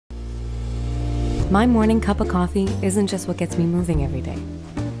My morning cup of coffee isn't just what gets me moving every day.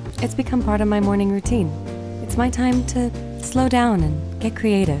 It's become part of my morning routine. It's my time to slow down and get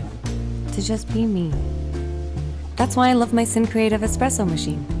creative, to just be me. That's why I love my Sincreative Espresso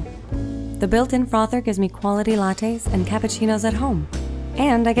Machine. The built-in frother gives me quality lattes and cappuccinos at home,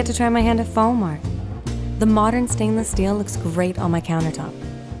 and I get to try my hand at foam art. The modern stainless steel looks great on my countertop.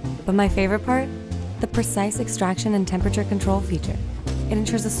 But my favorite part? The precise extraction and temperature control feature. It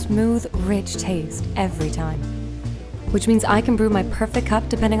ensures a smooth, rich taste every time, which means I can brew my perfect cup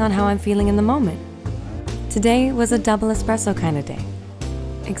depending on how I'm feeling in the moment. Today was a double espresso kind of day.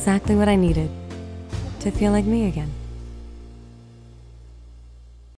 Exactly what I needed to feel like me again.